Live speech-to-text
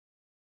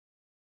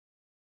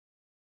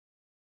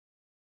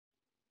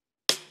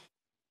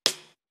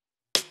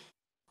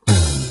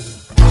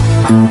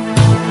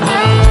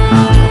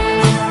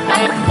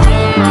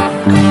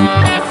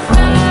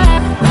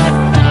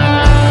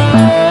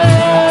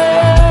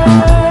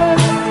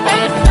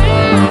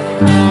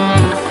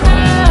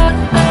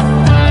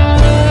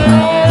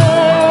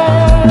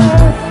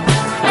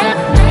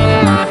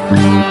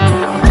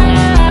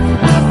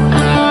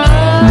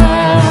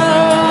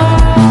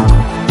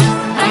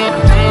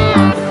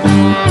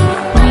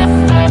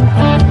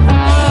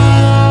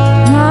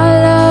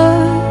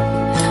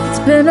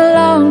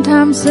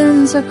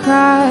Since I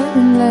cried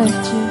and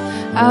left you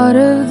out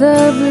of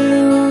the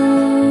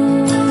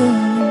blue.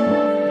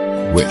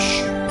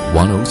 Wish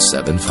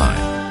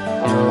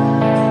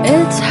 107.5.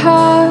 It's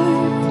hard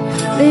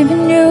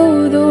leaving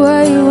you the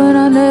way when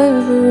I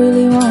never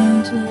really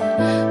wanted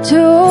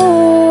to.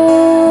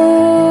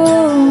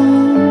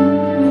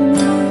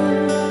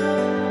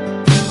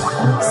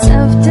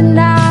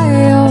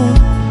 Self-denial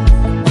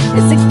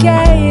is a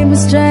game of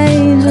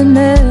strange. I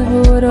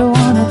never would have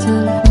wanted to.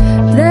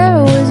 There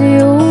was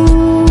you.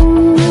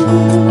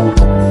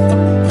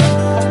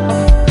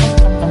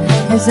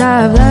 'Cause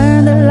I've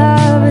learned that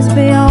love is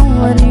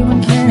beyond what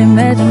even can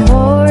imagine. The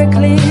more it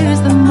clears,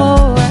 the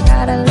more I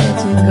gotta let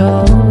you go.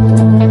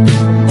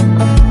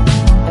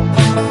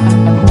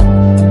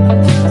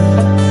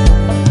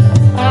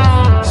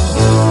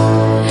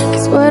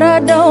 Cause what I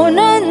don't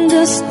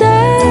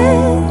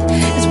understand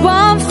is why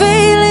I'm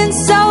feeling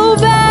so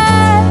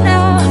bad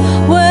now,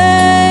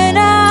 when I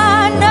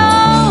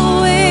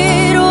know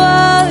it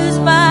was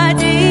my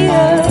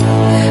dear.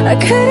 I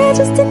could've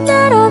just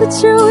denied all the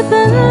truth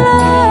and love.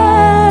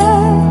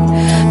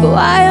 But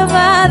why am I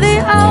the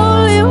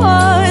only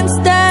one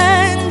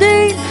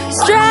standing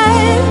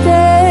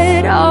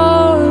stranded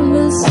on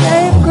the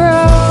same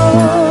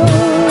ground?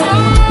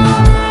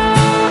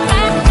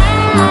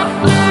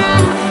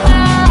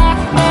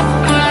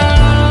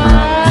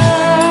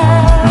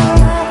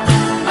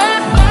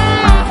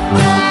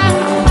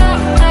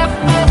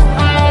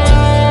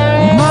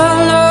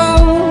 Mama,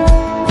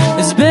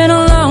 it's been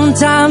a long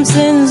time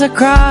since I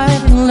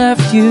cried and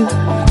left you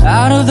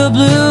out of the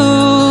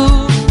blue.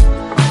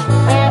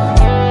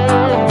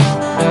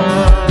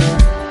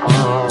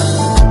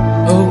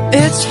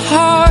 It's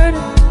hard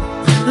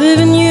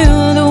living you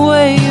the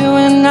way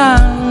when I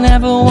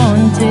never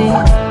wanted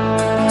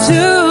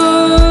to.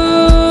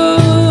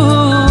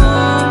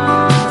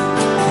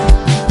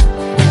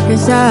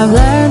 'Cause I've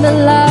learned that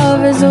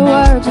love is a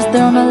word just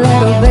thrown a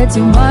little bit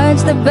too much.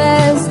 The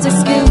best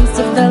excuse